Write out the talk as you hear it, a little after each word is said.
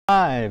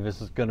Live.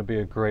 This is going to be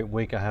a great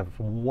week. I have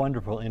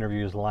wonderful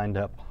interviews lined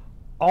up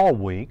all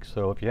week.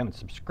 So if you haven't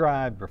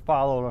subscribed or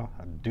followed,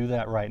 do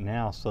that right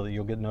now so that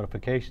you'll get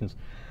notifications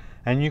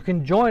and you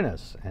can join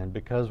us. And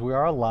because we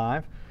are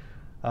live,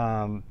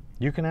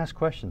 you can ask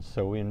questions.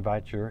 So we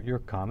invite your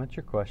comments,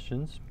 your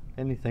questions,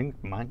 anything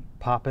might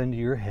pop into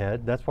your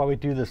head. That's why we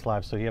do this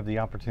live, so you have the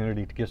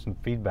opportunity to give some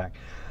feedback.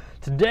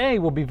 Today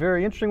will be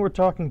very interesting. We're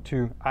talking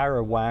to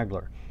Ira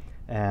Wagler.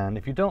 And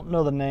if you don't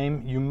know the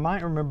name, you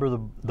might remember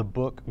the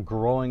book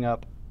Growing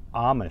Up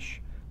Amish,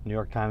 New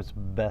York Times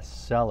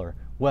bestseller.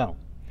 Well,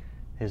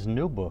 his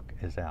new book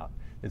is out.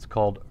 It's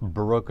called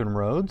Broken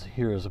Roads.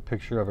 Here is a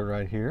picture of it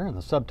right here. And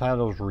the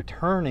subtitle is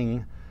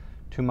Returning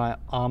to My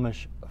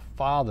Amish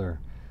Father.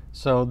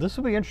 So this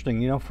will be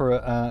interesting. You know, for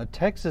a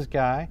Texas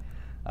guy,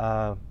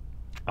 I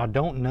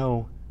don't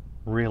know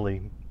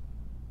really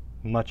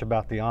much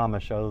about the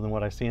Amish other than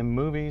what I see in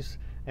movies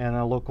and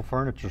a local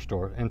furniture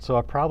store, and so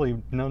I probably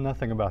know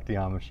nothing about the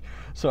Amish.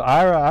 So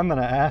Ira, I'm going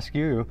to ask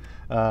you,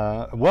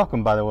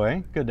 welcome by the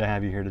way, good to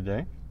have you here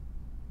today.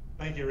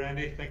 Thank you,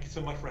 Randy. Thank you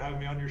so much for having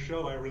me on your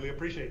show. I really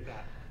appreciate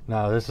that.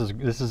 No, this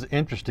is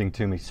interesting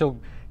to me. So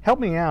help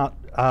me out,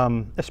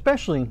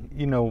 especially,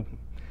 you know,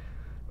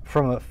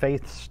 from a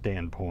faith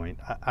standpoint.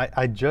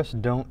 I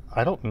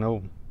don't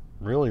know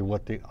really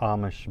what the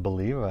Amish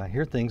believe. I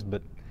hear things,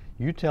 but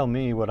you tell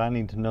me what I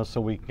need to know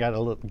so we get a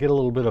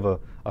little bit of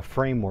a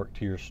framework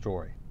to your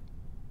story.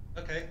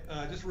 Okay,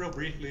 just real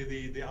briefly,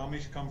 the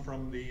Amish come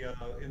from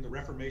in the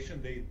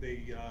Reformation.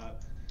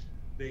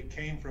 They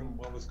came from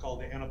what was called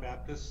the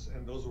Anabaptists,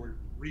 and those were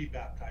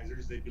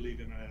rebaptizers. They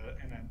believed in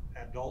an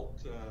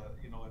adult,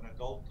 an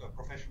adult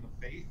profession of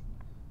faith,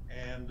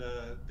 and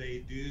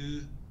they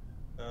do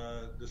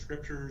the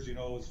scriptures, you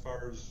know, as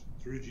far as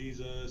through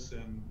Jesus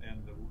and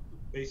the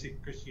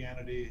basic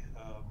Christianity.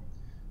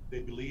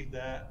 They believe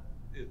that.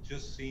 It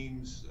just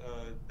seems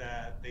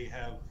that they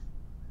have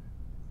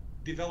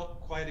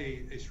developed quite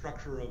a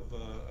structure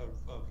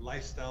of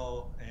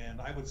lifestyle,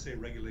 and I would say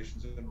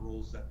regulations and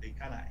rules that they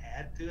kind of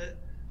add to it.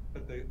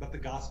 But the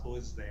gospel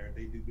is there.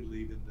 They do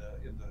believe in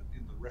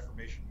the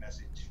Reformation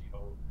message, you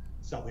know,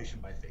 salvation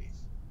by faith.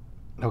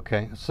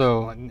 Okay,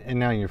 so and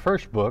now in your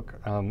first book,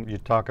 you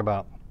talk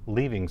about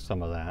leaving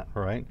some of that,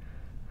 right?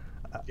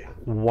 Yeah.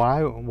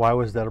 Why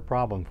was that a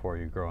problem for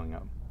you growing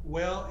up?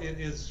 Well, it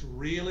is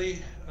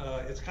really,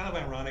 it's kind of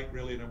ironic,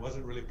 really, and it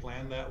wasn't really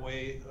planned that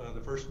way.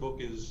 The first book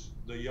is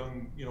the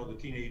young, you know, the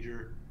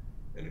teenager.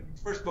 And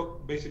the first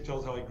book basically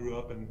tells how I grew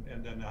up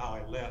and then how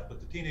I left, but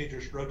the teenager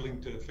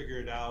struggling to figure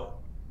it out.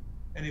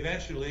 And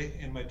eventually,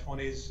 in my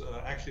 20s,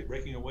 actually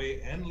breaking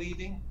away and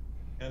leaving.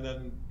 And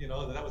then, you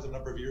know, that was a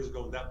number of years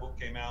ago that book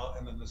came out.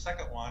 And then the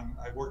second one,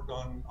 I worked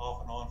on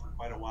off and on for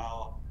quite a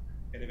while.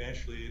 And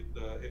eventually,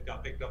 it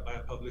got picked up by a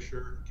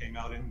publisher, came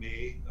out in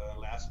May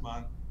last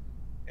month.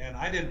 And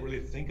I didn't really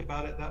think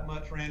about it that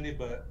much, Randy,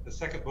 but the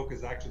second book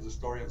is actually the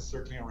story of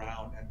circling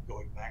around and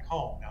going back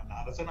home. Now,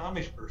 not as an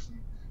Amish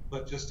person,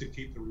 but just to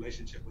keep the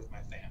relationship with my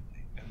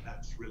family. And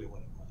that's really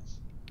what it was.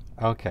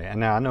 Okay,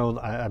 and now I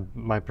know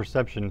my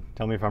perception,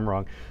 tell me if I'm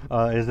wrong,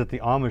 is that the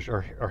Amish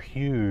are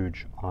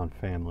huge on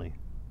family.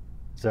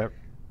 Is that?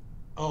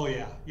 Oh,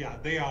 yeah,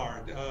 they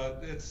are.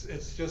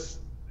 It's just,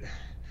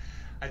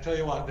 I tell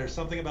you what, there's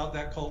something about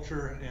that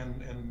culture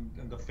and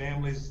the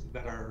families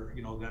that are,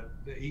 you know, that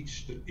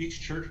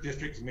each church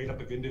district is made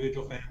up of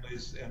individual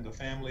families, and the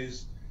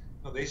families,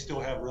 you know, they still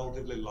have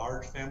relatively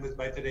large families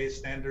by today's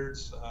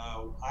standards.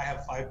 I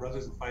have 5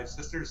 brothers and 5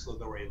 sisters, so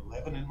there were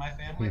 11 in my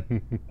family.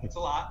 That's a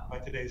lot by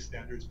today's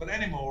standards, but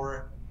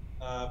anymore,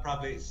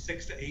 probably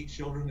 6 to 8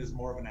 children is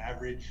more of an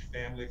average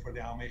family for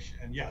the Amish.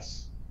 And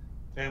yes,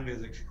 family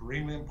is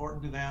extremely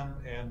important to them,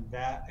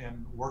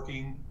 and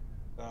working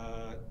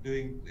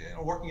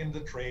in the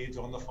trades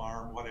on the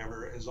farm,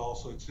 whatever, is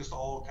also, it's just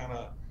all kind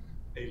of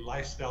a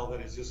lifestyle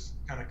that is just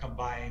kind of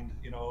combined,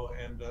 you know,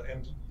 and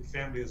the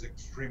family is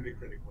extremely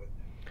critical.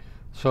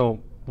 So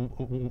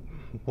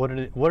what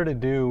did it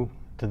do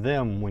to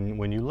them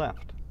when you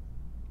left?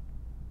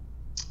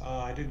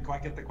 I didn't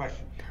quite get the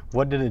question.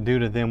 What did it do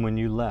to them when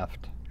you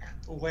left?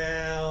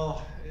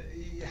 Well,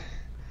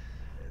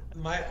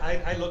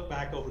 I look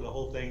back over the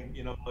whole thing,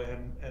 you know,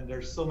 and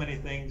there's so many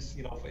things,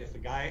 you know, if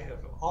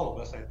all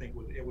of us, I think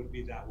it would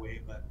be that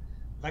way, but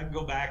if I could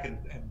go back and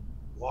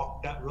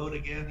walk that road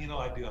again, you know,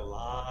 I'd do a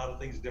lot of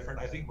things different.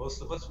 I think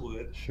most of us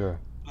would. Sure.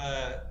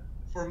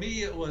 For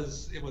me, it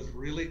was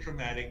really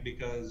traumatic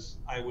because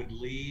I would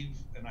leave,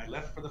 and I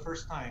left for the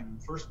first time,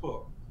 first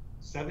book,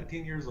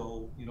 17 years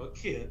old, you know, a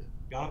kid,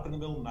 got up in the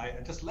middle of the night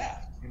and just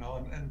left, you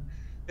know, and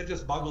it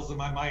just boggles in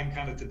my mind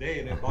kind of today,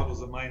 and it boggles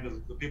the mind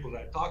of the people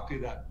that I talk to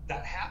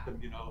that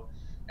happened, you know.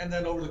 And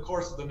then over the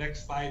course of the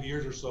next 5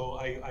 years or so,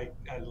 I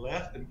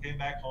left and came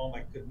back home.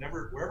 I could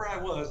never, wherever I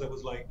was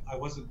like,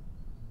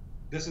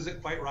 this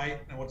isn't quite right.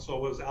 And so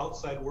it was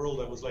outside world.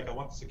 I was like, I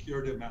want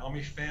security of my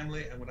Amish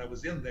family. And when I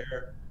was in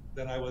there,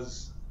 then it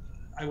was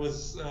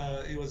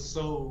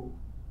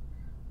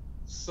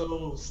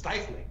so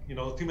stifling, you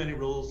know, too many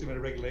rules, too many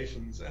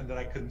regulations, and that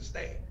I couldn't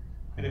stay.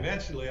 And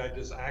eventually I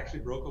actually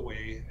broke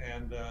away,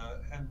 and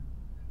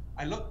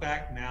I look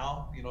back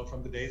now,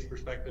 from the day's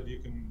perspective, you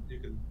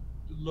can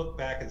look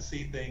back and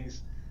see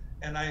things,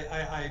 and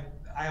I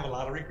have a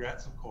lot of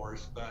regrets, of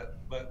course, but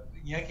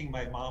yanking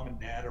my mom and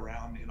dad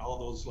around in all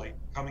those, like,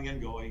 coming and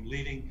going,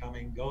 leaving,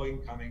 coming,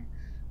 going, coming,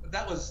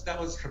 that was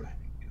traumatic,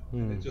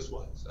 and it just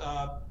was.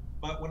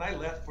 But when I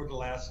left for the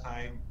last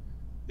time,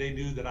 they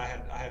knew that I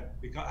had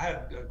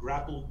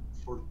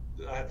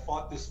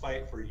fought this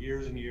fight for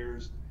years and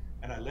years,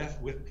 and I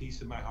left with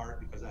peace in my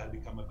heart because I had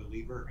become a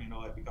believer.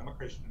 I'd become a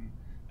Christian,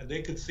 and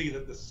they could see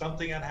that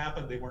something had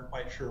happened. They weren't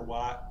quite sure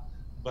what,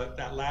 but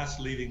that last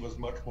leaving was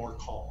much more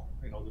calm.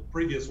 The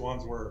previous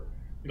ones were,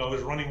 I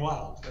was running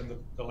wild, and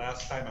the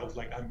last time I was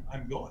like,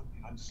 I'm going,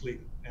 I'm just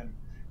leaving, and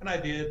I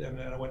did, and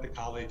then I went to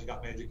college,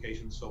 got my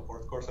education, and so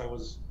forth. Of course, I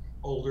was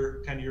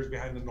older, 10 years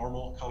behind the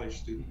normal college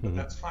student, but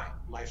that's fine.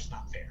 Life's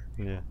not fair.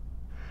 Yeah.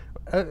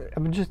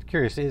 I'm just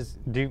curious,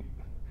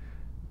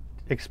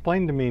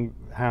 explain to me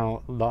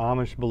how the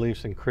Amish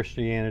beliefs and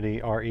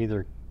Christianity are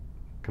either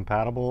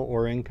compatible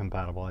or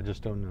incompatible. I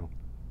just don't know.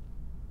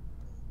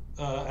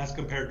 As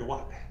compared to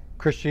what?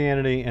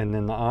 Christianity and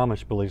then the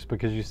Amish beliefs,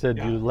 because you said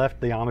you left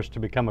the Amish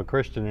to become a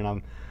Christian,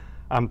 and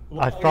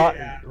I thought,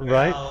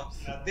 right?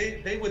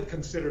 They would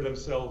consider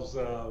themselves,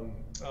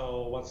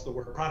 what's the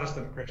word?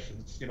 Protestant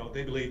Christians.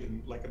 They believe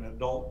in, like, an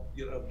adult,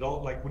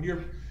 like when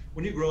you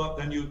grow up,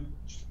 then you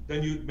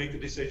make the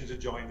decision to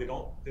join.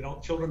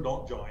 Children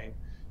don't join.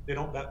 They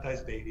don't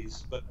baptize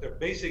babies, but their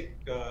basic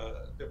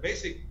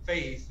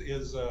faith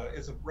is a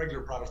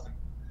regular Protestant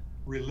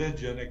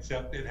religion,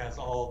 except it has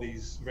all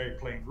these very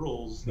plain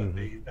rules that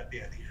they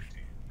adhere to.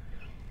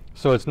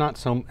 So it's not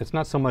so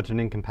much an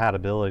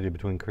incompatibility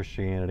between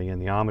Christianity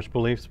and the Amish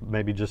beliefs,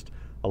 maybe just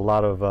a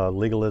lot of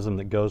legalism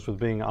that goes with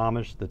being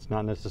Amish that's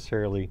not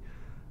necessarily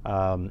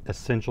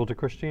essential to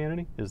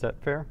Christianity. Is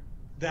that fair?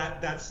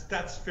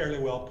 That's fairly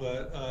well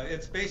put.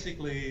 It's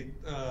basically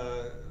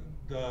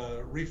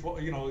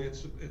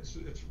it's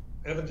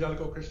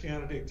evangelical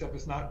Christianity, except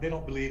it's not. They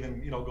don't believe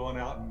in going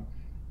out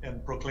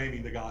and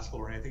proclaiming the gospel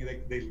or anything.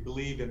 They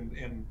believe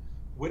in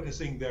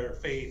witnessing their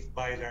faith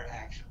by their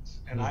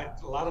actions, and a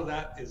lot of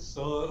that is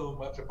so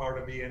much a part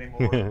of me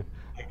anymore.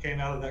 I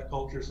came out of that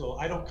culture, so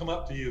I don't come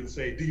up to you and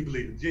say, "Do you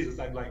believe in Jesus?"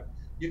 I'm like,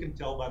 you can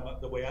tell by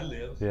the way I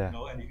live,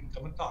 and you can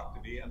come and talk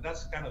to me, and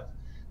that's an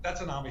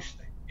Amish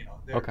thing.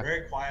 They're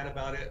very quiet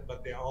about it,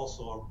 but they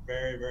also are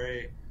very,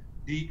 very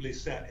deeply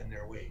set in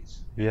their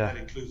ways. Yeah, that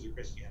includes the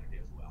Christianity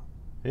as well.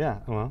 Yeah,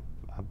 well,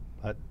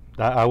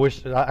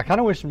 I kind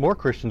of wish more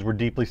Christians were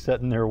deeply set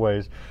in their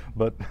ways,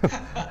 but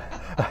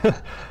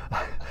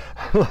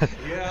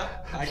yeah,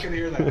 I can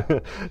hear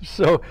that.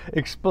 So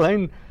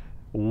explain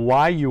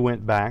why you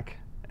went back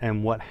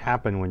and what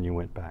happened when you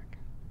went back.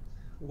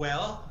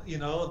 Well,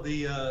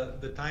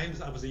 the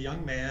times I was a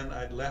young man,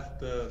 I'd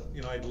left,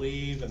 I'd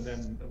leave, and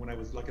then when I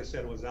was, like I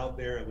said, I was out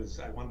there, I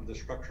wanted the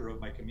structure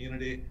of my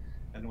community,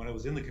 and when I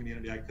was in the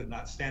community, I could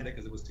not stand it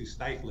because it was too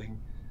stifling,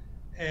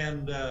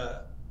 and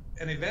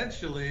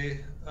eventually,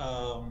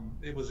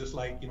 it was just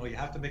like, you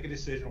have to make a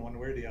decision one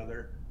way or the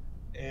other,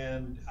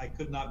 and I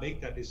could not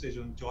make that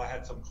decision until I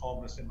had some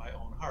calmness in my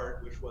own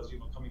heart, which was,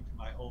 coming to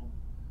my own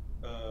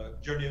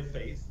journey of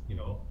faith,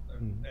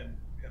 and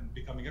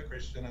becoming a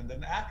Christian. And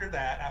then after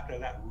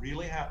that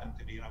really happened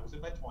to me, and I was in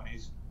my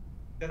 20s,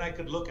 then I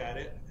could look at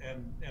it,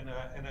 and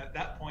at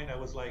that point I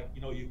was like,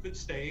 you could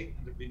stay,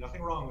 and there'd be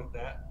nothing wrong with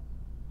that,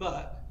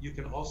 but you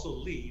can also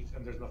leave,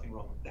 and there's nothing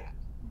wrong with that.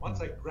 And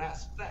once I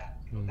grasped that,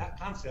 that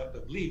concept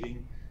of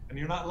leaving, and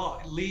you're not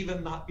lost, leave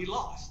and not be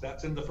lost.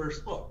 That's in the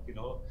first book,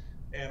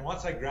 And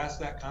once I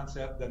grasped that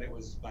concept, then it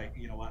was like,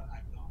 what,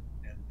 I'm gone.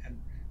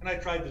 And I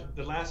tried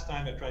the last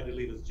time I tried to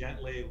leave as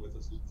gently with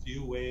a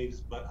few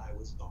waves, but I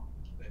was gone.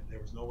 There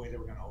was no way they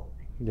were going to hold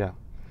me. Yeah.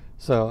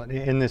 So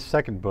in this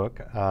second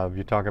book,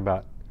 you talk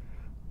about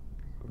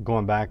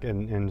going back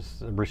and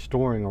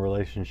restoring a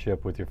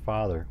relationship with your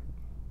father.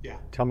 Yeah.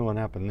 Tell me what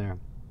happened there.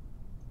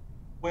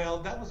 Well,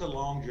 that was a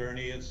long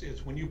journey.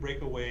 It's when you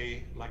break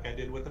away, like I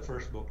did with the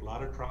first book, a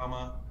lot of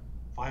trauma,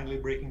 finally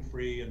breaking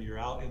free, and you're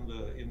out in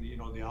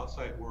the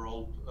outside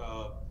world.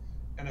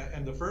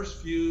 And the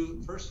first year,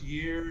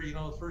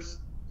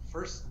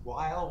 first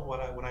while,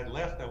 when I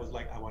left, I was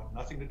like, I want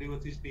nothing to do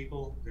with these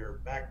people. They're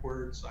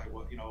backwards. I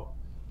want,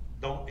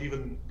 don't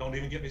even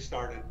get me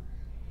started.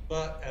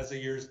 But as the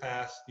years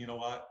passed, you know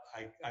what?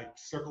 I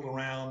circled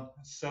around,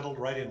 settled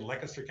right in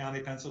Lancaster County,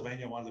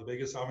 Pennsylvania, one of the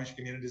biggest Amish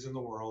communities in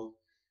the world.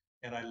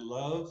 And I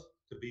love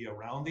to be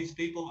around these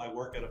people. I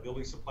work at a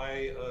building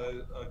supply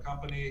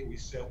company. We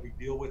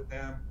deal with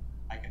them.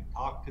 I can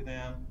talk to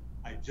them.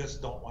 I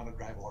just don't want to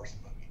drive a horse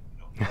and buggy.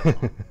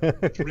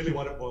 It's really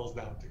what it boils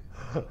down to.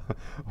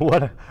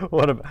 I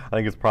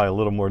think it's probably a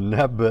little more than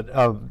that, but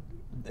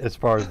as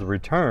far as the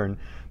return,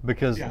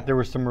 because there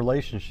were some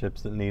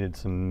relationships that needed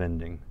some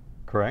mending,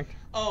 correct?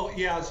 Oh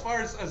yeah, as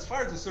far as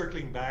the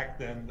circling back,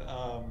 then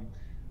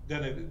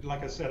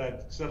like I said, I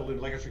settled in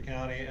Lancaster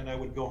County, and I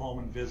would go home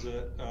and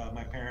visit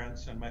my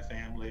parents and my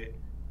family,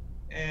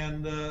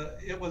 And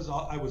I was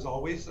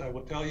always, I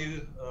will tell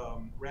you,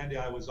 Randy,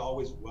 I was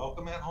always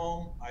welcome at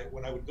home.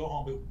 When I would go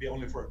home, it would be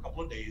only for a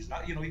couple of days.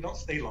 Not, you know, you don't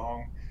stay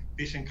long.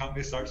 Fishing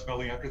companies start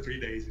smelling after 3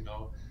 days, you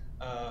know.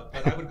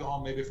 But I would go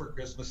home maybe for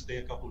Christmas, stay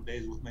a couple of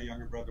days with my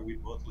younger brother.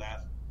 We'd both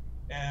laugh.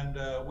 And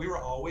we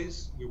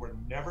were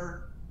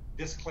never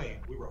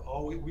disclaimed. We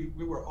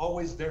were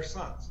always their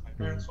sons. My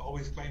parents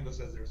always claimed us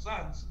as their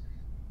sons,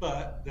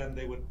 but then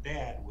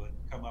Dad would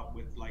come up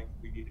with, like,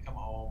 we need to come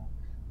home,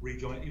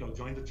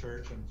 join the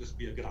church and just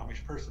be a good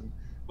Amish person,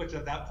 which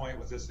at that point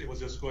it was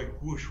just going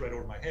whoosh right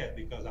over my head,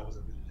 because I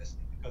wasn't really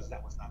listening, because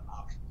that was not an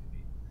option to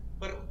me.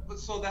 But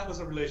so that was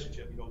a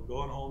relationship, you know,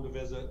 going home to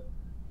visit,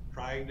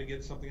 trying to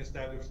get something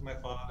established with my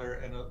father,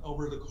 and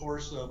over the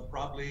course of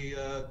probably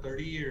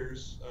 30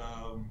 years,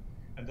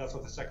 and that's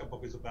what the second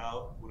book is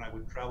about. When I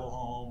would travel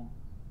home,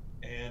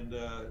 and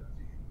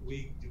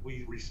we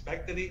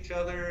respected each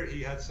other.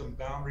 He had some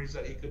boundaries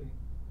that he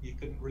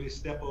couldn't really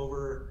step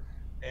over.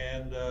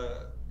 And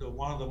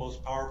one of the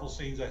most powerful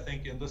scenes, I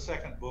think, in the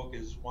second book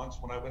is once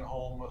when I went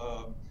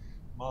home,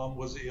 Mom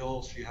was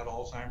ill. She had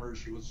Alzheimer's.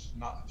 She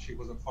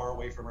wasn't far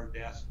away from her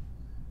death.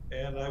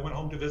 And I went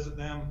home to visit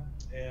them.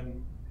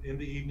 And in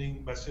the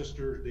evening, my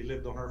sister, they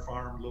lived on her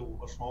farm,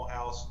 a small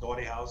house,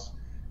 dowdy house.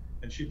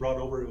 And she brought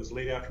over, it was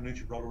late afternoon,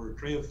 she brought over a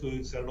tray of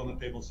food, set it on the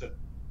table and said,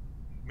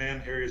 "Man,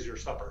 here is your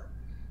supper."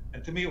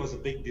 And to me, it was a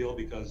big deal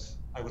because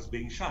I was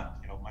being shunned.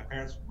 You know, my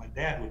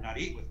dad would not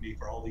eat with me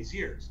for all these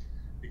years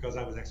because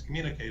I was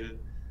excommunicated.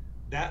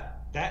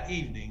 That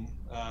evening,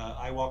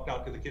 I walked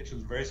out to the kitchen,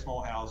 very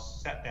small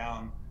house, sat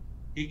down.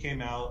 He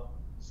came out,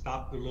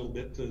 stopped a little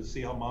bit to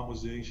see how Mom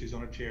was doing. She's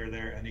on a chair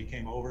there, and he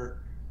came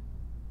over.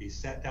 He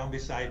sat down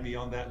beside me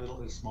on that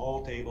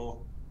small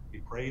table. He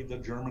prayed the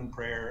German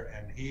prayer,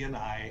 and he and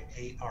I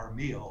ate our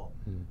meal.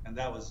 And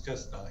that was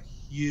just a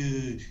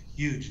huge,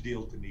 huge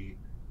deal to me,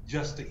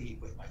 just to eat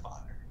with my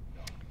father. You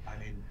know? I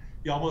mean,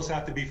 you almost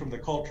have to be from the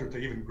culture to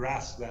even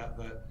grasp that,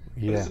 but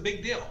it's a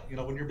big deal. You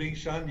know, when you're being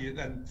shunned,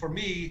 and for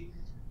me,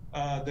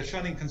 the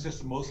shunning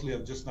consisted mostly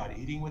of just not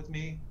eating with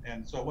me.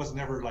 And so it was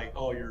never like,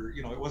 oh,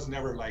 it was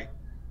never like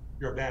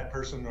you're a bad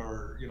person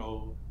or, you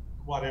know,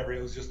 whatever.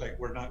 It was just like,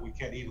 we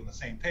can't eat on the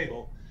same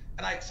table.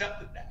 And I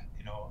accepted that,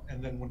 you know.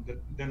 And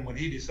then when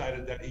he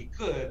decided that he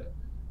could,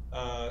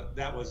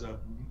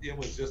 it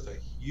was just a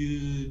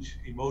huge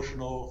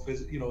emotional,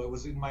 you know, it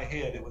was in my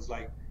head. It was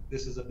like,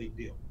 this is a big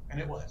deal. And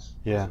it was.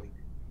 Yeah.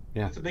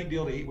 Yeah. It's a big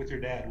deal to eat with your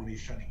dad when he's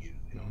shunning you.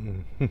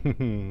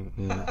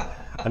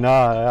 No,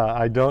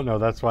 I don't know.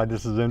 That's why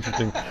this is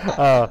interesting.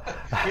 Yeah,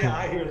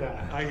 I hear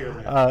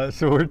that.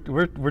 So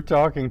we're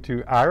talking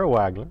to Ira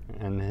Wagler,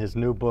 and his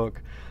new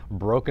book,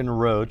 Broken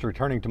Roads: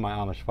 Returning to My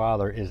Amish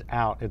Father, is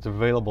out. It's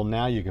available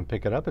now. You can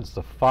pick it up. It's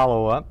the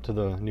follow-up to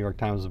the New York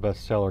Times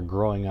bestseller,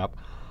 Growing Up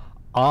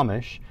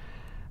Amish.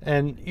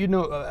 And you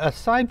know,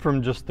 aside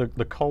from just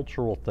the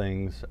cultural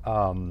things,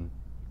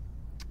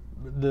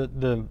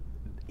 the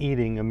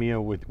eating a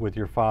meal with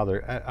your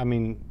father, I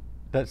mean,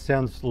 that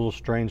sounds a little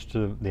strange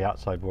to the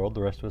outside world,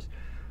 the rest of us,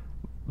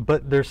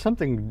 but there's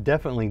something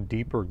definitely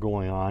deeper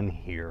going on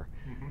here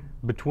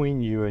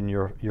between you and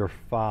your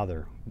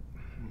father.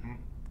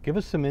 Give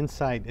us some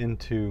insight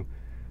into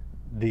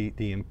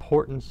the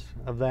importance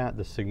of that,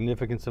 the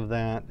significance of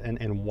that,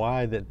 and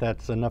why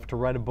that's enough to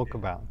write a book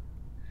about.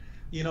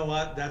 You know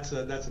what? That's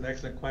an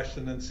excellent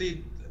question. And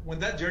see, when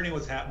that journey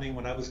was happening,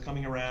 when I was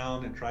coming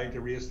around and trying to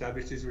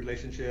reestablish these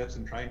relationships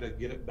and trying to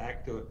get it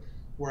back to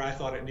where I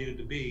thought it needed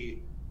to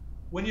be,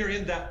 when you're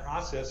in that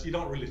process, you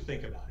don't really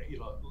think about it. You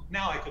know,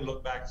 now I can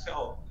look back and say,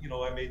 oh, you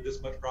know, I made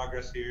this much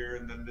progress here,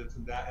 and then this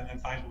and that, and then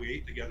finally we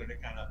ate together, and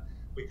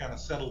we kind of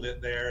settled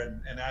it there.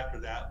 And after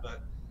that,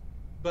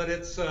 but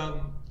it's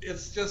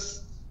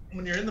just,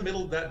 when you're in the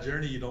middle of that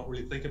journey, you don't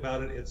really think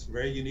about it. It's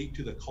very unique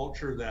to the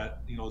culture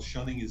that, you know,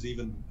 shunning is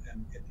even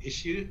an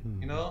issue,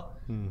 you know,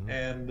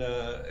 and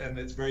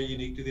it's very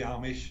unique to the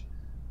Amish.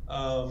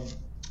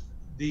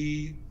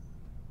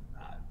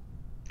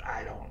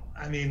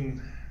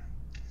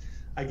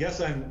 I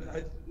guess I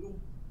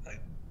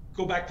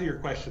go back to your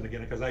question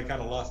again, because I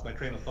kind of lost my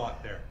train of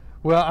thought there.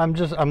 Well,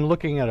 I'm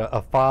looking at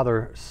a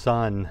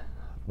father-son,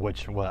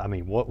 which, well, I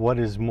mean, what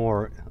is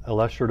more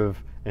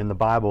illustrative in the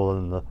Bible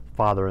than the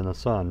father and the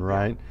son,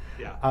 right?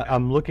 Yeah.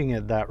 I'm looking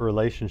at that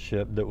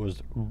relationship that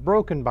was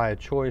broken by a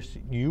choice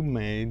you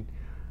made,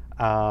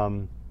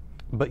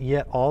 but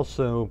yet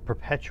also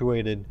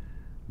perpetuated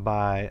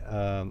by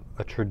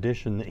a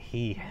tradition that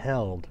he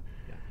held.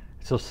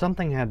 So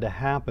something had to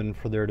happen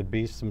for there to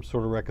be some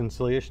sort of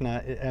reconciliation.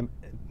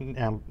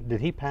 Did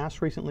he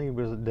pass recently?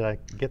 Did I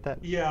get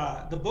that?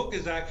 Yeah, the book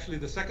is actually,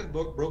 the second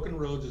book, Broken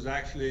Roads, is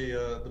actually,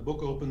 the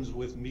book opens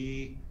with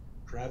me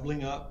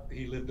traveling up.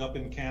 He lived up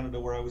in Canada,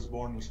 where I was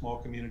born, in a small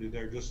community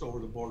there, just over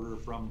the border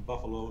from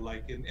Buffalo,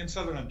 like in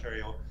southern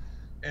Ontario.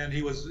 And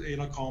he was in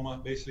a coma,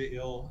 basically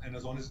ill, and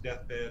was on his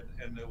deathbed.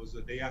 And it was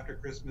the day after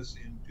Christmas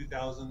in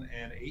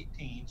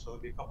 2018, so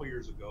it'd be a couple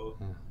years ago.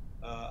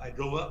 I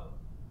drove up.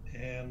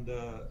 And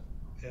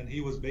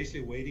he was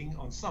basically waiting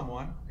on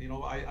someone. You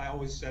know, I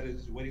always said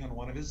he's waiting on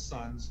one of his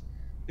sons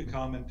to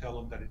come and tell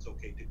him that it's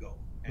okay to go.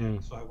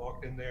 And so I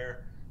walked in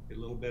there, a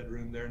little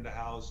bedroom there in the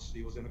house.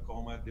 He was in a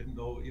coma, didn't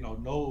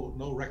know,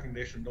 no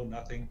recognition, no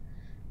nothing.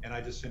 And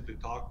I just simply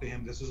talked to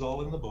him. This is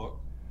all in the book,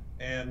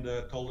 and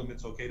told him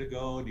it's okay to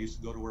go. And he used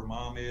to go to where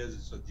mom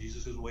is. So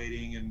Jesus is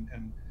waiting,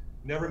 and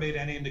never made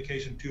any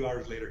indication. 2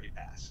 hours later, he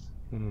passed.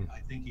 I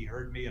think he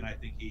heard me, and I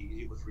think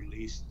he was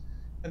released.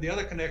 And the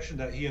other connection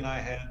that he and I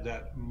had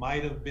that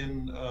might have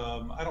been,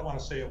 I don't want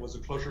to say it was a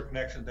closer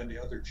connection than the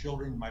other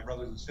children, my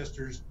brothers and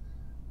sisters,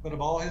 but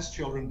of all his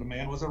children, the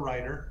man was a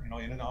writer.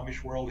 In an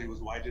Amish world, he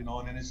was widely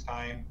known in his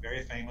time,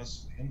 very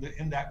famous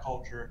in that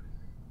culture.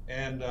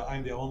 And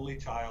I'm the only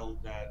child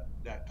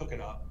that took it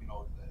up,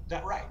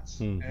 that writes.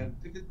 And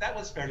that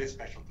was fairly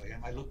special to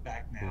him. I look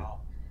back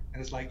now,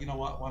 and it's like, you know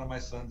what, one of my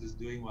sons is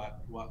doing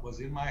what was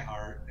in my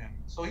heart. And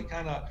so he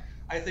kind of,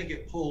 I think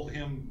it pulled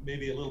him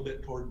maybe a little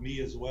bit toward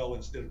me as well,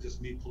 instead of just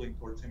me pulling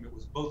towards him. It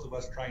was both of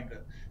us trying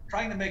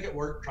to make it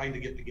work, trying to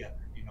get together,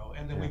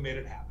 and then we made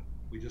it happen.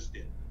 We just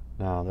did.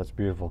 No, that's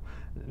beautiful.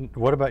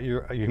 What about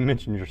you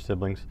mentioned your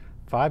siblings,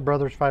 5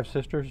 brothers, 5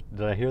 sisters?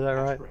 Did I hear that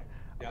right? That's correct.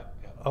 Yep.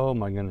 Oh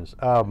my goodness.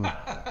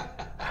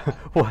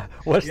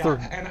 What's the?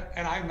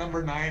 And I'm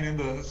number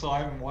 9 so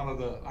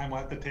I'm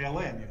at the tail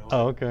end.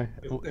 Oh, okay.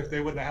 If they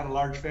wouldn't have had a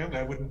large family,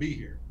 I wouldn't be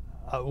here.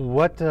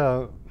 What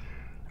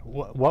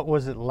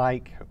was it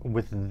like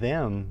with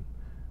them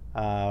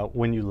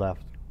when you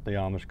left the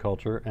Amish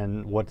culture,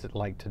 and what's it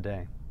like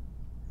today?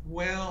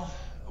 Well,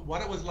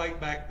 what it was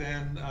like back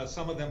then,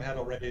 some of them had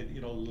already,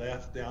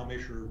 left the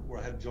Amish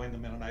or had joined the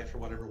Mennonites or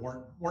whatever,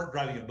 weren't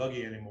driving a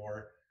buggy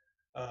anymore.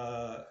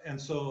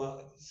 And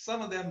so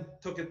some of them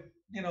took it,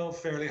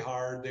 fairly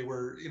hard. They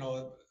were,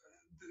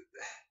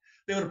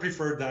 they would have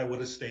preferred that I would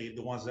have stayed,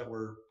 the ones that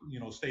were,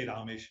 stayed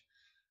Amish.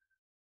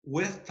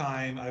 With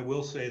time, I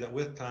will say that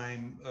with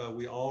time,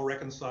 we all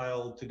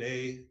reconciled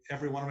today.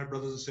 Every one of my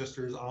brothers and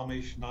sisters,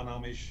 Amish,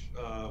 non-Amish,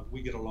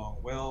 we get along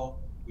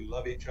well. We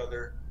love each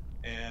other,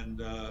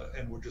 and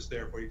we're just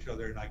there for each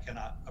other. And I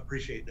cannot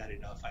appreciate that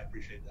enough. I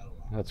appreciate that a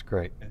lot. That's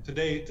great. And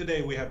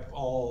today we have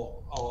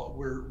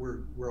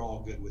we're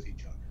all good with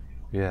each other.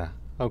 Yeah.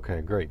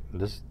 Okay. Great.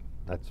 That's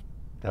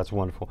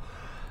wonderful.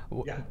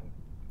 Yeah.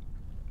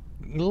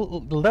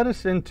 Let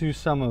us into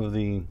some of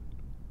the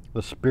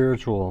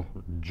spiritual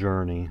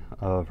journey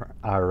of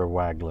Ira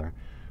Wagler,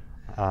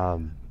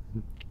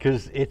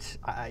 because it's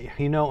I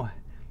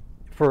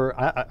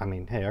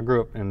mean, hey, I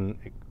grew up in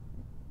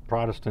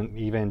Protestant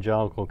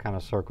evangelical kind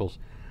of circles,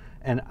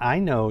 and I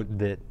know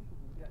that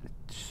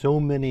so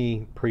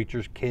many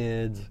preachers'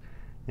 kids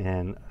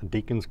and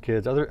deacons'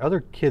 kids, other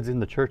kids in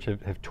the church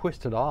have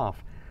twisted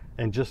off,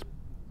 and just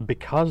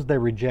because they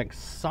reject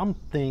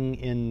something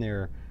in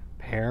their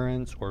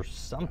parents or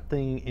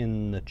something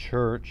in the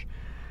church,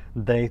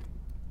 they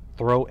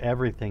throw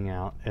everything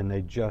out and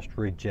they just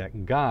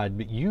reject God.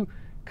 But you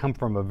come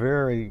from a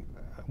very,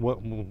 what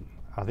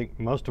I think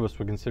most of us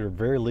would consider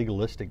very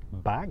legalistic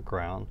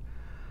background,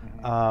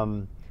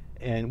 and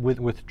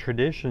with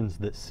traditions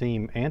that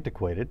seem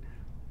antiquated.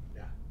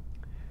 Yeah.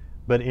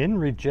 But in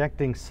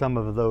rejecting some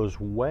of those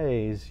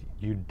ways,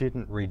 you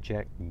didn't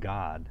reject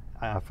God.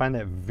 I find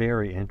that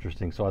very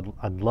interesting. So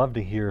I'd love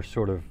to hear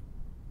sort of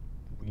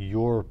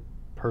your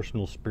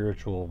personal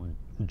spiritual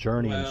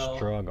journey and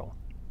struggle.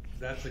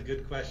 That's a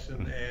good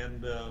question,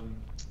 and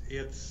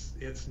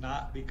it's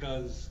not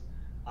because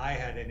I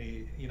had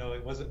any,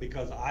 it wasn't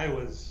because I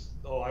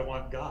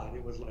want God.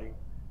 It was like,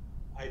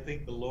 I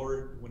think the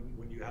Lord,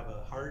 when you have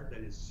a heart that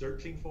is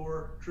searching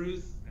for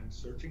truth and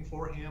searching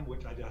for Him,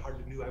 which I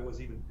hardly knew I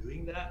was even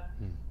doing that,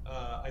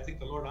 I think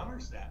the Lord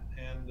honors that.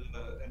 And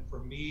for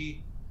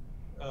me,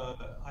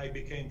 I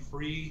became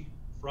free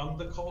from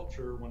the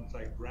culture once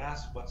I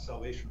grasped what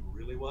salvation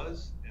really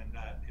was, and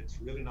that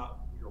it's really not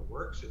your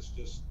works. It's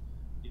just,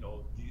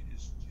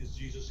 is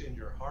Jesus in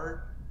your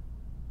heart?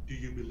 Do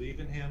you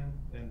believe in Him?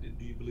 And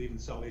do you believe in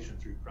salvation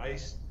through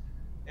Christ?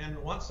 And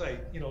once I,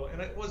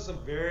 and it was a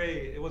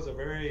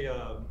very,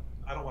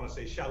 I don't want to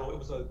say shallow. It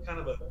was a kind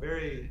of a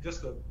very,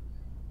 just a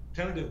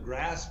tentative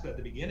grasp at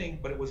the beginning,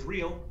 but it was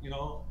real,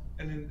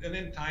 and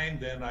in time,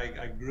 then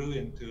I grew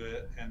into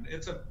it. And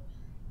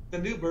the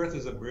new birth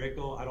is a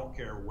miracle. I don't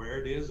care where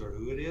it is or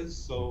who it is.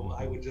 So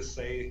I would just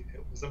say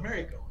it was a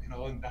miracle, and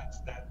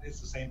it's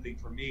the same thing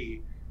for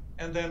me.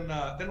 And then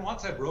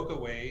once I broke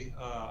away,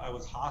 I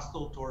was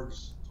hostile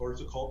towards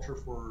the culture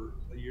for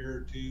a year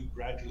or two,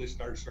 gradually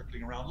started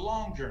circling around.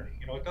 Long journey,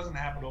 it doesn't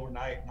happen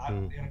overnight, not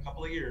in a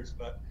couple of years,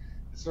 but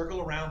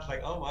circle around. It's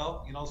like, oh,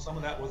 well, some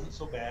of that wasn't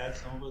so bad.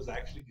 Some of it was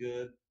actually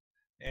good.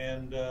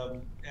 And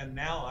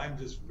now I'm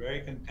just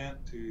very content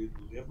to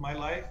live my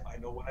life. I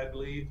know what I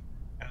believe.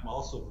 And I'm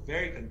also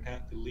very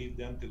content to leave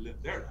them to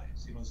live their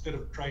lives. Instead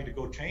of trying to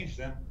go change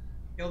them,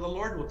 the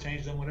Lord will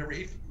change them whenever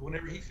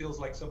He feels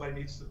like somebody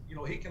needs to.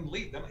 He can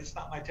lead them. It's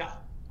not my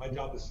job. My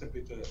job is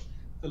simply to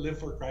live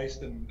for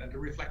Christ and to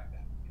reflect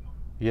that.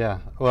 Yeah.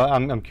 Well,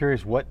 I'm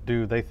curious. What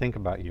do they think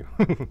about you?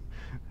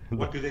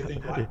 What do they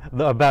think? What?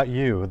 About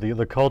you,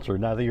 the culture.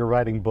 Now that you're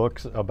writing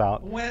books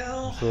about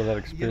Well, some of that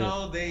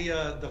experience.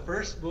 the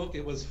first book,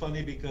 it was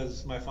funny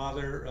because my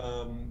father,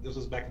 this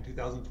was back in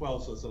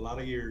 2012, so it's a lot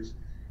of years,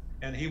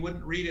 and he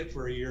wouldn't read it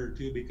for a year or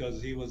two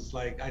because he was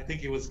like, I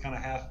think he was kind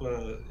of half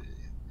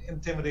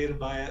intimidated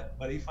by it,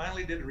 but he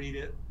finally did read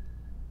it,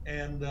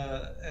 and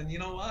you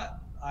know what?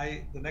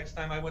 The next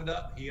time I went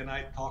up, he and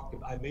I talked.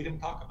 I made him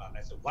talk about it.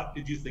 I said, "What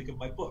did you think of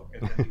my book?"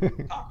 And then he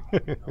would talk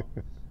about it.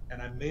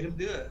 And I made him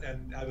do it,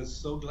 and I was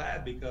so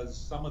glad because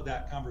some of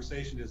that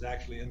conversation is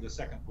actually in the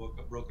second book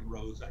of Broken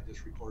Roads. I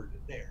just recorded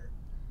it there.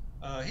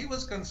 He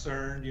was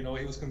concerned,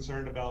 he was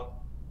concerned about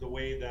the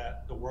way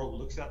that the world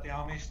looks at the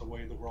Amish, the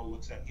way the world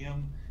looks at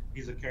him.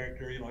 He's a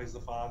character, he's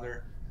the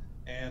father.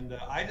 And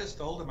I just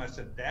told him, I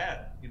said,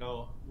 Dad,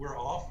 we're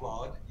all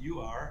flawed. You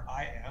are,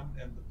 I am.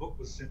 And the book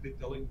was simply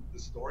telling the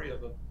story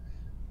of a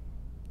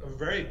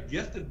very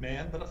gifted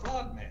man, but a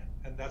flawed man.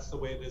 And that's the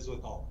way it is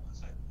with all of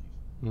us, I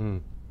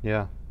believe.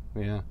 Yeah.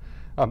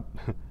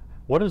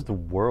 What does the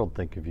world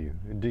think of you?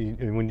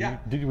 When you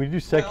do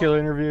secular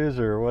interviews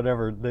or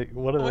whatever?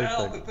 What do they think?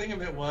 Well, the thing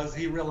of it was,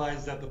 he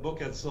realized that the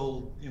book had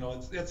sold.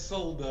 It's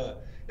sold.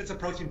 It's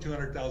approaching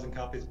 200,000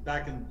 copies.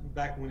 Back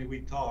when we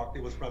talked,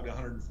 it was probably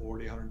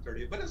 140,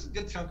 130. But it's a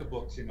good chunk of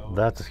books,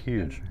 That's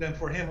huge. And then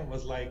for him, it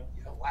was like,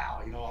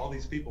 wow, all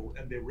these people,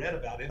 and they read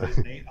about it. His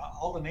name,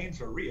 all the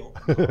names are real.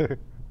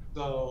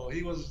 So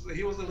he was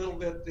a little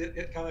bit.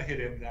 It kind of hit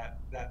him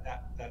that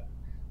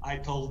I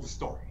told the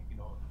story.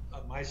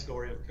 My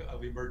story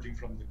of emerging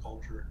from the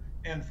culture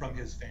and from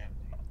his family.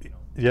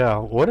 Yeah.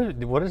 What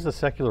is the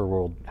secular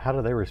world? How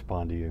do they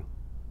respond to you?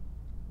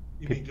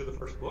 You mean to the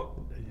first book?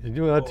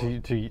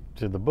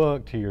 To the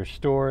book, to your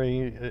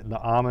story, the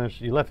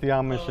Amish. You left the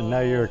Amish and now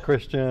you're a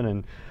Christian,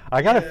 and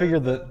I got to figure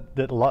that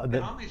the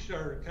Amish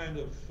are kind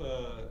of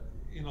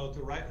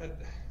to write.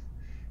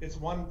 It's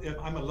one.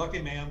 I'm a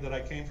lucky man that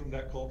I came from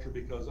that culture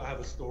because I have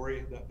a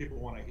story that people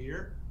want to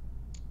hear.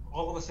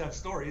 All of us have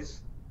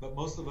stories, but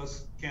most of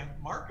us can't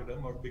market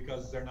them, or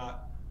because they're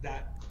not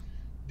that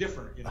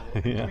different.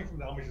 Coming from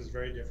the Amish is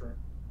very different,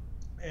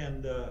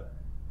 and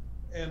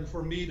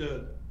for me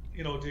to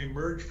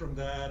emerge from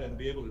that and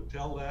be able to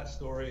tell that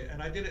story,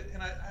 and I did it,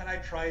 and I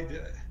tried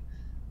to.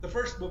 The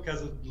first book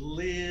has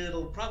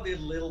probably a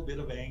little bit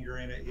of anger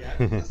in it yet,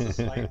 just a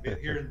slight bit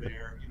here and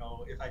there.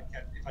 If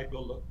I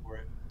go look for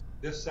it.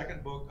 This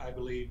second book, I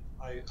believe,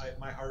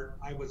 my heart,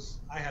 there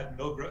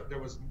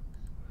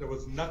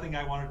was nothing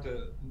I wanted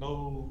to,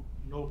 no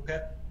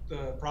pet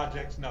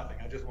projects, nothing.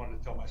 I just wanted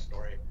to tell my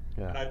story,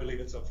 and I believe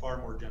it's a far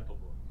more gentle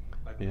book.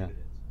 I believe it is.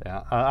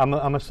 Yeah.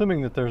 I'm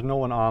assuming that there's no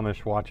one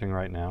Amish watching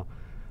right now,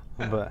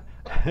 but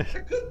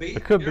it could be.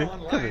 It could be.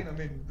 Online. I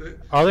mean,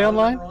 are they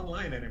online? They're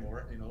online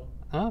anymore.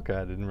 Okay,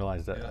 I didn't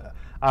realize that.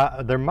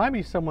 There might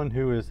be someone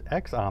who is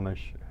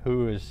ex-Amish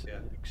who is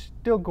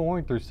still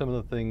going through some of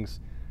the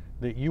things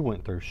that you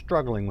went through,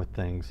 struggling with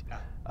things.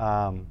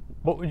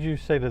 What would you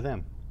say to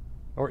them?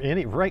 Or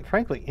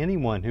frankly,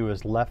 anyone who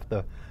has left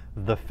the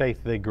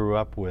faith they grew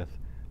up with,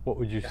 what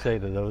would you say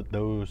to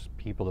those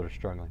people that are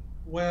struggling?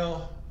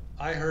 Well,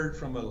 I heard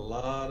from a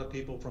lot of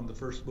people from the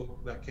first book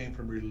that came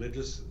from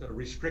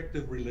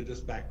restrictive religious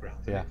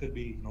backgrounds. And it could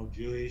be,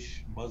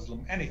 Jewish,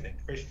 Muslim, anything,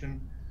 Christian.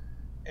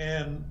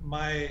 And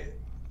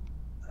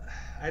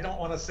I don't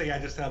want to say I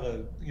just have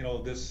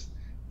this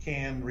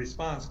canned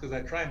response, because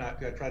I try not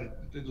to. I try to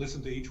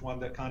listen to each one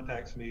that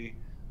contacts me.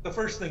 The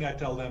first thing I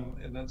tell them,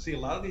 and then see a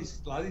lot of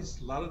these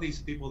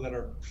people that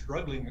are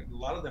struggling, a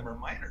lot of them are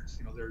minors.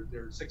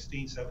 They're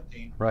 16,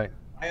 17. Right.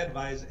 I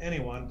advise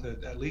anyone to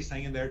at least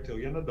hang in there till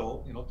you're an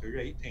adult, till you're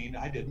 18.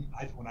 I didn't.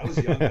 When I was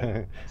young,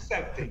 I was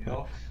 17.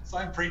 So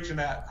I'm preaching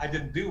that I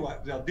didn't do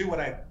what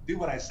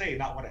I say,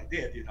 not what I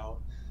did.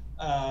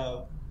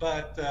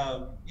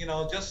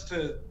 Just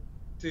to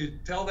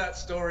tell that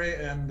story,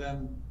 and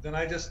then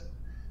I just,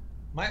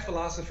 my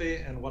philosophy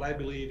and what I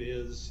believe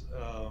is,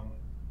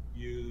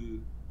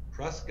 you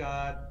trust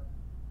God,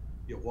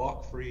 you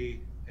walk free,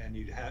 and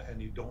you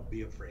don't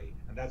be afraid.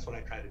 And that's what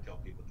I try to tell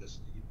people.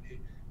 Just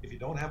if you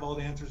don't have all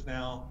the answers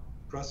now,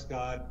 trust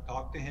God,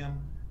 talk to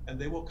Him, and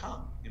they will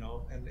come.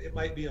 And it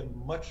might be a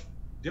much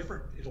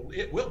different.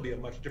 It will be a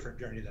much different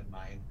journey than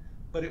mine,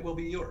 but it will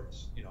be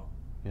yours.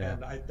 Yeah.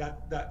 And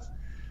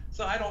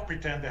so I don't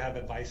pretend to have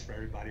advice for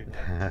everybody. But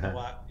you know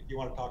what? If you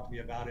want to talk to me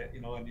about it,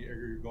 and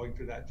you're going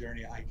through that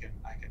journey, I can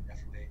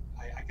definitely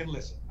I can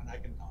listen and I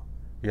can talk.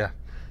 Yeah.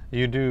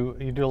 You do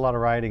a lot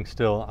of writing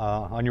still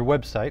on your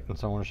website, and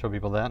so I want to show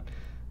people that.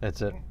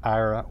 It's at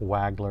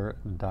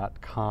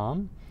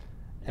irawagler.com,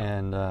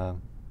 and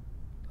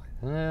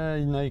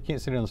you can't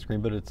see it on the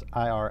screen, but it's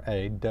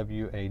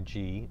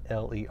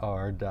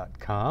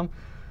irawagler.com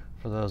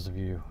for those of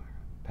you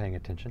paying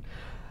attention.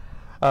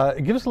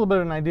 Give us a little bit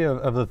of an idea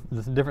of the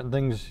different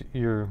things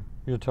you're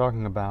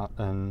talking about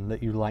and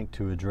that you like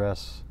to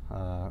address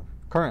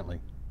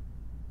currently.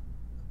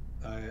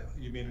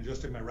 You mean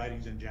just in my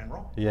writings in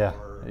general? Yeah,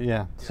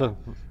 yeah. So,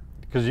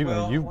 because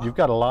you've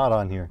got a lot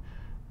on here.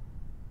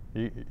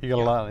 You got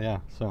a lot, yeah.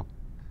 So.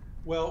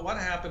 Well, what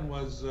happened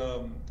was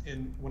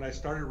when I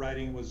started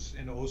writing was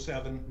in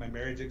 '07. My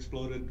marriage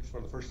exploded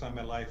for the first time in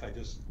my life.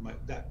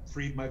 That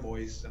freed my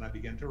voice, and I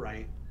began to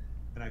write.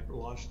 And I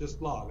launched this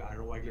blog,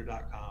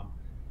 irawagler.com,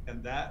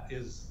 and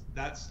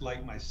that's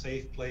like my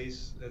safe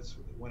place. That's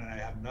when I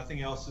have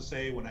nothing else to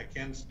say, when I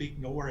can speak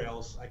nowhere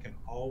else. I can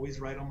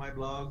always write on my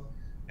blog,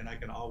 and I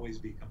can always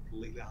be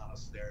completely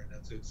honest there, and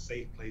that's a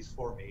safe place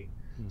for me.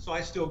 So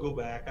I still go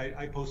back.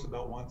 I post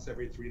about once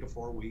every 3 to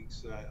 4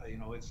 weeks.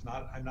 It's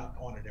not, I'm not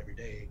on it every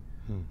day,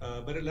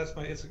 but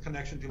it's a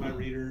connection to my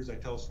readers. I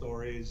tell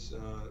stories,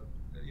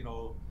 you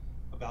know,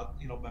 about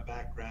my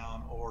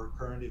background or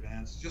current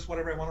events, just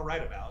whatever I want to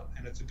write about,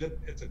 and it's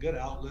a good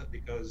outlet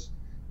because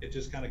it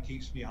just kind of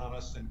keeps me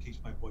honest and keeps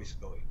my voice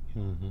going.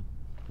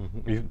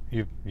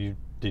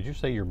 Did you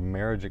say your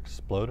marriage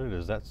exploded?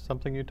 Is that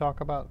something you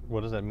talk about? What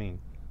does that mean?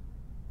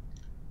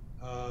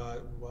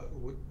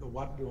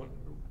 What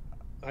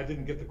I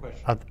didn't get the question.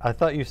 I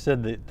thought you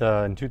said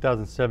that in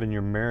 2007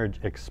 your marriage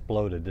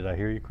exploded. Did I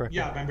hear you correctly?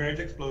 Yeah, my marriage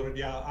exploded.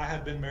 Yeah, I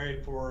had been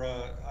married for,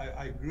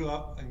 I grew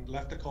up and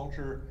left the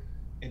culture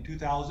in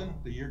 2000,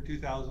 the year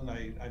 2000.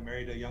 I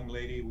married a young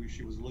lady.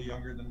 She was a little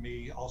younger than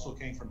me, also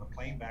came from a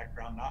plain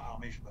background, not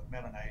Amish, but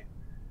Mennonite.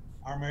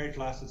 Our marriage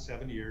lasted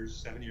 7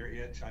 years, 7-year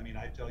itch. I mean,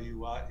 I tell you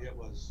what, it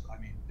was, I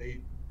mean,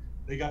 they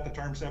got the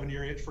term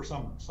 7-year itch for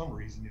some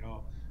reason, you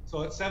know.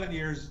 So at 7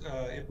 years,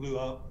 it blew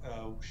up.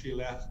 She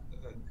left.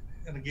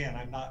 And again,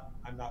 I'm not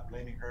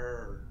blaming her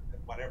or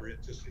whatever.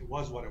 It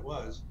was what it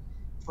was.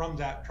 From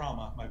that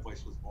trauma, my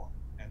voice was born,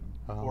 and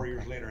 4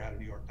 years later, I had a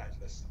New York Times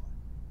bestseller.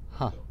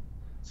 Huh.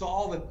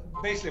 So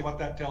basically what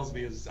that tells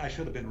me is I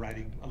should have been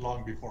writing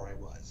long before I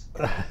was.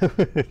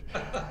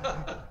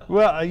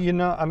 Well,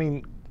 I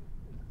mean,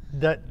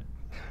 that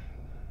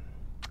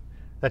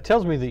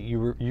tells me that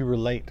you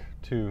relate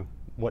to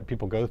what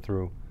people go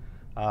through,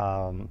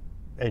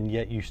 and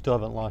yet you still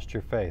haven't lost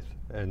your faith,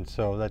 and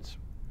so that's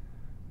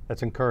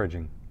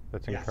encouraging.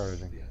 That's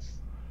encouraging. Yes.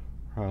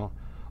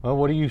 Well,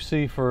 what do you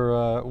see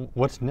for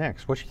what's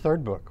next? What's your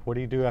third book? What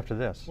do you do after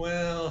this?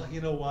 Well,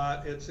 you know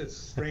what? It's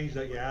strange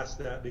that you asked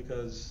that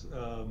because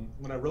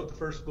when I wrote the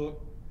first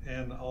book,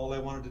 and all I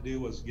wanted to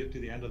do was get to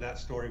the end of that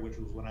story, which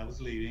was when I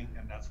was leaving,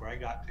 and that's where I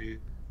got to.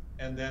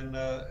 And then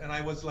and I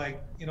was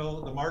like,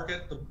 the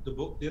market, the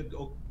book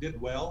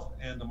did well,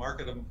 and the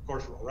market, of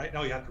course, right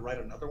now you have to write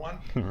another one.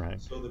 Right.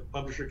 So the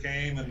publisher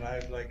came, and I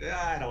was like,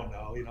 I don't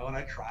know, and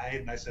I tried,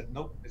 and I said,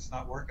 nope, it's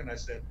not working. I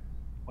said,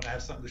 when I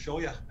have something to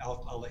show you,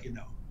 I'll let you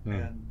know.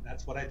 And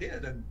that's what I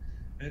did, and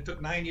it took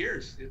 9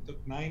 years. It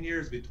took 9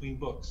 years between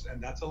books,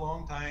 and that's a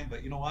long time.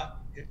 But you know what?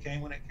 It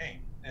came when it came,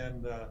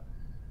 and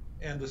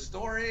the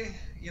story,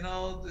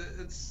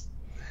 it's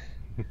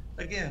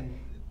again.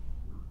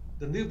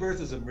 The new birth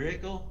is a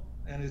miracle,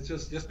 and it's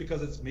just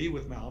because it's me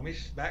with my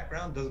Amish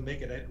background doesn't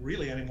make it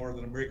really any more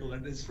than a miracle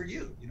than it is for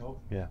you,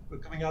 Yeah.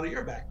 coming out of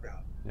your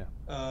background. Yeah.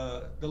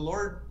 The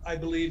Lord, I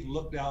believe,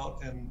 looked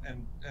out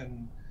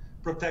and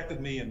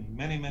protected me in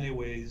many, many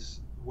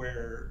ways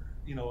where,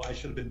 I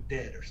should have been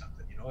dead or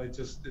something. It's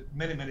just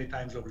many, many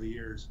times over the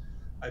years,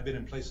 I've been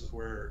in places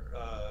where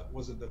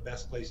wasn't the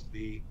best place to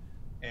be,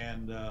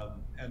 and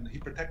He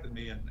protected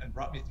me and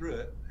brought me through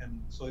it,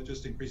 and so it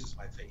just increases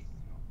my faith.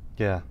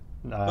 Yeah.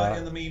 But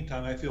in the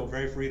meantime, I feel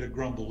very free to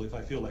grumble if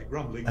I feel like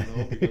grumbling,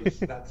 because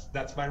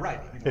that's my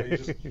writing.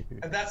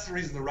 And that's the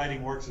reason the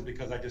writing works, is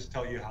because I just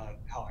tell you how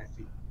I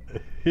feel.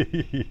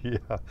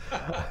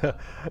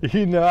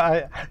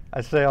 Yeah.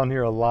 I say on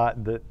here a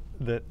lot that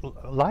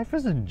life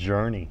is a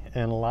journey,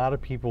 and a lot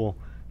of people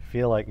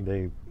feel like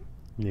they,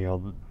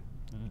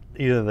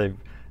 either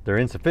they're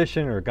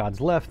insufficient or God's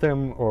left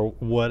them or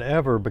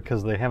whatever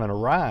because they haven't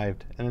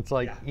arrived, and it's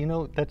like,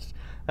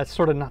 that's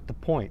sort of not the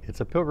point. It's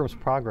a Pilgrim's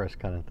Progress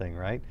kind of thing,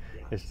 right?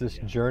 Yeah. It's this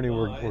journey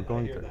we're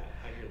going through.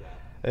 I hear that.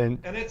 And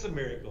it's a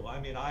miracle. I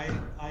mean,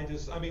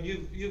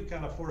 you've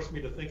kind of forced me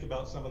to think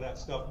about some of that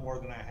stuff more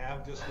than I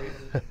have just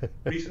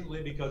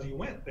recently because you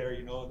went there,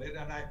 and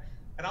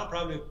I'll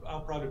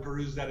probably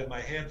peruse that in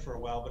my head for a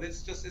while, but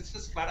it's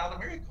just flat out a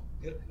miracle.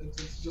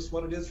 It's just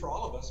what it is for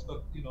all of us.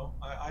 But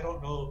I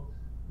don't know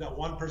that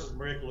one person's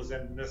miracle is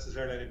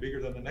necessarily any bigger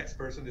than the next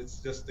person. It's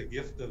just the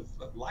gift of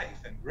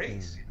life and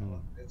grace.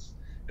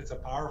 It's a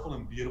powerful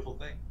and beautiful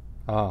thing.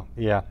 Oh,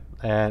 yeah.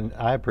 And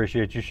I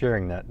appreciate you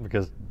sharing that,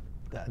 because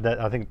that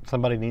I think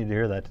somebody needed to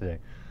hear that today.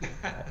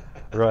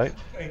 Right?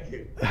 Thank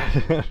you.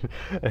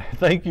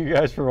 Thank you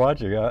guys for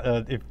watching.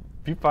 If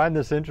you find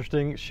this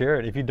interesting, share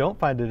it. If you don't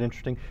find it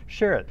interesting,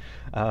 share it.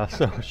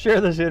 So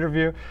share this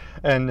interview.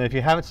 And if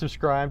you haven't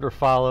subscribed or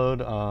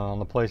followed on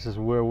the places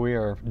where we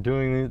are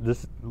doing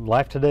this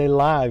Life Today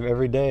live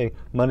every day,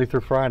 Monday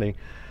through Friday,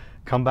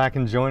 come back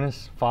and join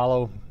us.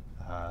 Follow,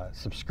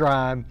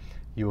 subscribe.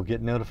 You will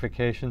get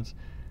notifications.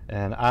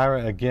 And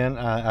Ira, again,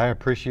 I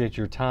appreciate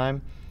your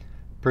time,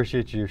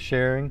 appreciate your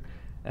sharing,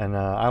 and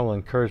I will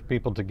encourage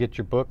people to get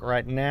your book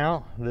right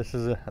now. This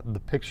is the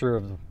picture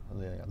of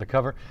the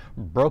cover,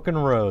 Broken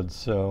Roads.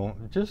 So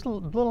just a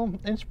little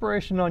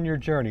inspiration on your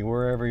journey,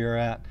 wherever you're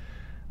at.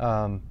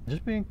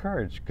 Just be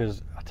encouraged,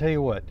 because I'll tell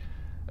you what,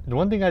 The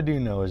one thing I do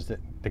know is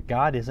that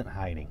God isn't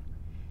hiding.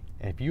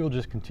 And if you will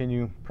just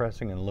continue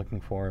pressing and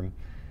looking for him,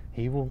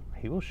 he will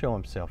show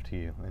himself to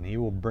you, and he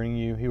will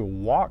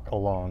walk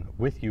along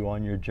with you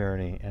on your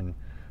journey and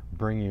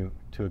bring you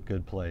to a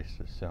good place.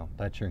 So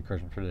that's your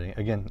encouragement for today.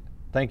 Again,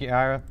 thank you,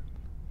 Ira.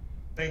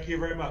 Thank you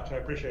very much. I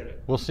appreciate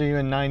it. We'll see you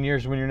in 9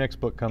 years when your next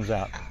book comes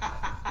out.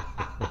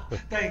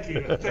 Thank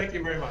you. Thank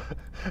you very much.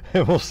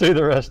 And we'll see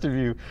the rest of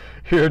you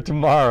here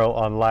tomorrow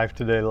on Life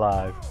Today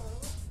Live.